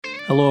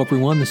Hello,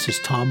 everyone. This is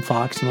Tom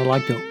Fox, and I'd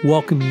like to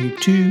welcome you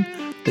to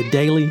the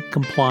Daily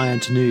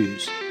Compliance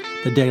News.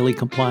 The Daily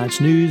Compliance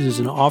News is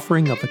an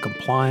offering of the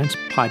Compliance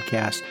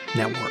Podcast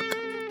Network.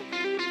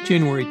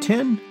 January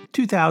 10,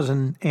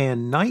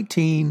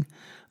 2019,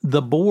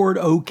 the board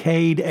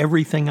okayed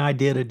Everything I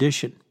Did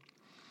edition.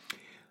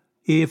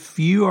 If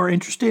you are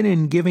interested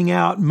in giving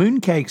out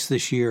mooncakes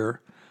this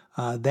year,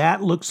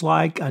 that looks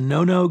like a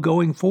no-no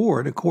going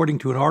forward, according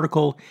to an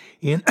article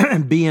in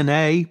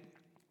B&A.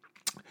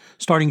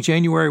 Starting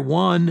January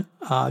 1,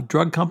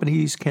 drug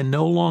companies can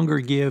no longer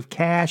give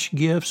cash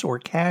gifts or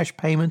cash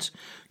payments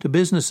to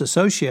business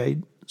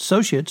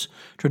associates,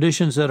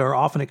 traditions that are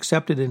often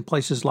accepted in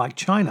places like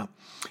China.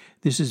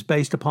 This is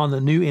based upon the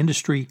new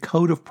industry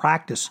code of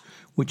practice,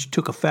 which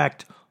took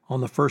effect on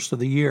the first of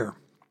the year.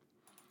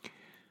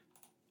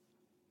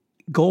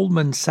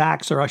 Goldman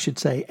Sachs, or I should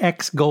say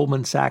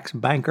ex-Goldman Sachs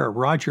banker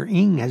Roger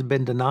Ng, has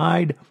been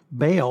denied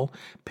bail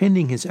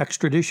pending his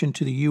extradition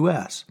to the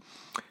U.S.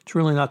 It's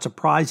really not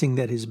surprising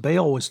that his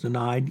bail was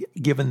denied,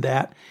 given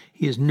that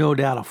he is no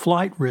doubt a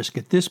flight risk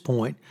at this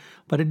point,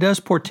 but it does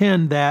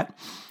portend that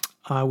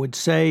I would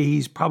say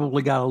he's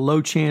probably got a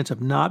low chance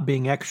of not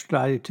being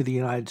extradited to the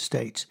United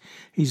States.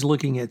 He's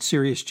looking at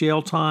serious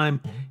jail time.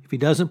 If he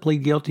doesn't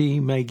plead guilty, he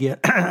may get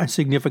a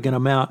significant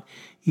amount,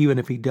 even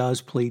if he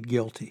does plead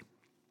guilty.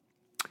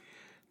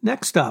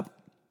 Next up,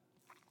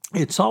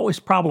 it's always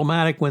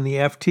problematic when the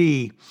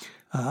FT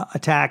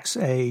attacks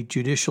a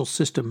judicial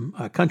system,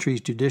 a country's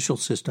judicial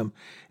system.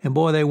 And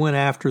boy, they went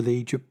after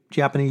the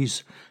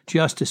Japanese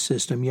justice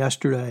system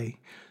yesterday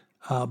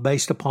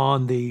based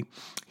upon the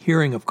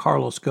hearing of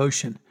Carlos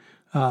Ghosn.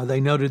 They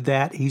noted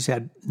that he's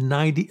had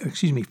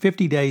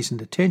 50 days in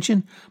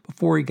detention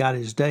before he got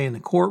his day in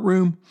the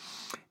courtroom.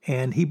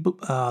 And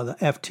the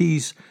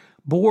FT's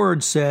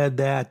board said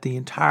that the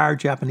entire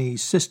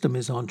Japanese system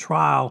is on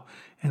trial,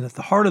 and that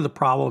the heart of the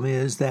problem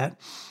is that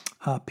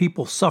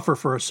people suffer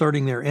for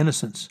asserting their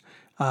innocence.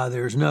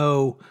 There's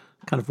no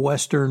kind of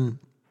Western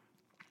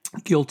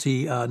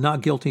guilty, not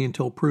guilty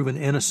until proven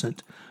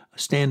innocent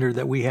standard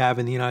that we have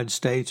in the United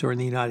States or in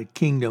the United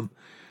Kingdom.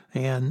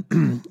 And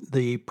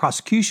the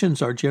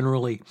prosecutions are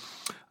generally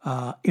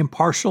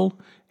impartial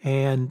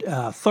and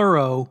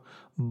thorough,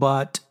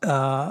 but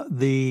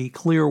the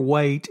clear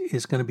weight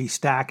is going to be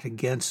stacked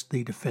against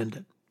the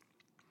defendant.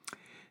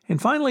 And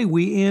finally,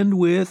 we end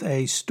with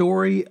a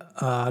story,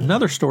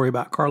 another story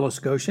about Carlos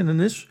Ghosn, and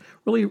this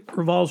really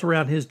revolves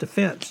around his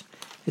defense.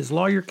 His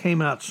lawyer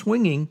came out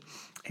swinging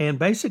and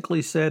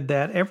basically said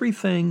that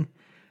everything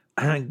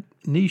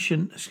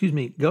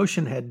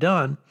Ghosn had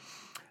done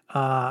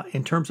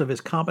in terms of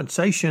his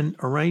compensation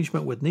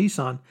arrangement with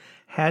Nissan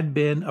had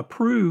been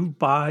approved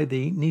by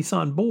the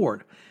Nissan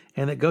board,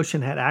 and that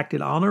Ghosn had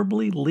acted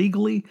honorably,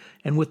 legally,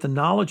 and with the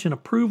knowledge and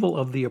approval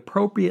of the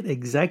appropriate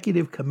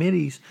executive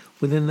committees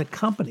within the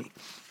company.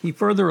 He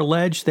further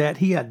alleged that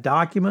he had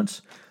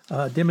documents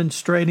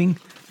demonstrating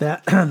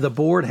that the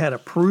board had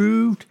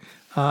approved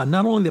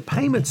not only the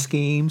payment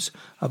schemes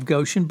of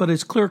Ghosn, but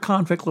his clear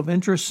conflict of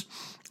interest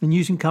in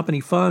using company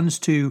funds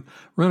to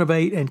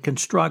renovate and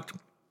construct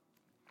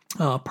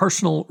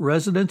personal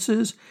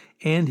residences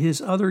and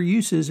his other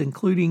uses,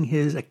 including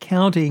his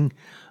accounting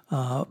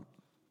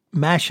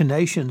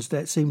machinations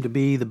that seem to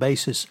be the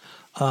basis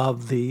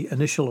of the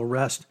initial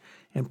arrest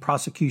and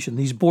prosecution.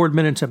 These board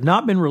minutes have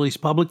not been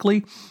released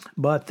publicly,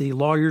 but the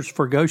lawyers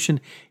for Ghosn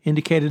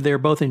indicated they're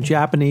both in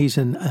Japanese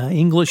and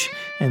English,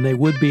 and they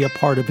would be a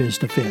part of his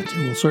defense.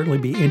 It will certainly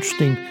be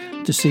interesting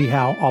to see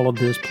how all of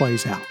this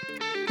plays out.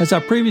 As I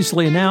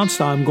previously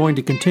announced, I'm going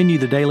to continue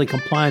the Daily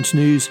Compliance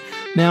News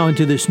now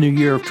into this new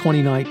year of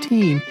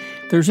 2019.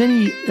 If there's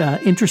any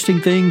interesting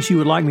things you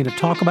would like me to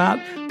talk about,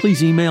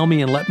 please email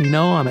me and let me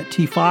know. I'm at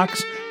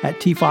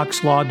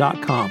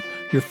tfox@tfoxlaw.com.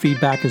 Your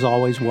feedback is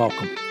always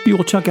welcome. You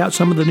will check out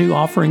some of the new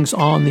offerings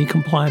on the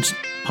Compliance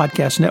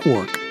Podcast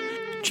Network.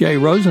 Jay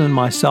Rosen and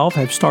myself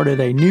have started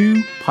a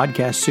new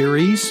podcast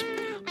series,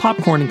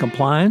 Popcorn and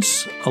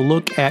Compliance, a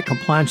look at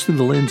compliance through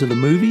the lens of the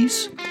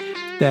movies,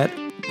 that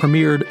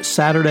premiered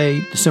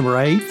Saturday, December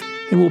 8th,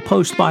 and will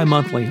post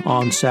bi-monthly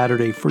on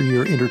Saturday for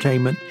your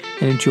entertainment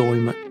and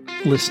enjoyment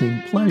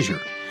listening pleasure.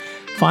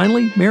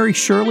 Finally, Mary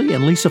Shirley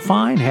and Lisa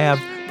Fine have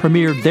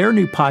premiered their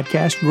new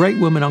podcast, Great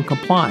Women on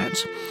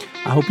Compliance.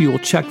 I hope you will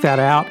check that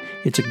out.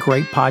 It's a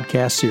great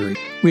podcast series.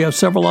 We have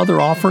several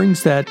other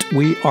offerings that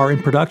we are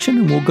in production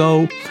and will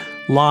go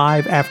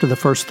live after the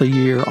first of the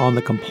year on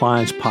the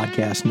Compliance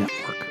Podcast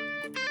Network.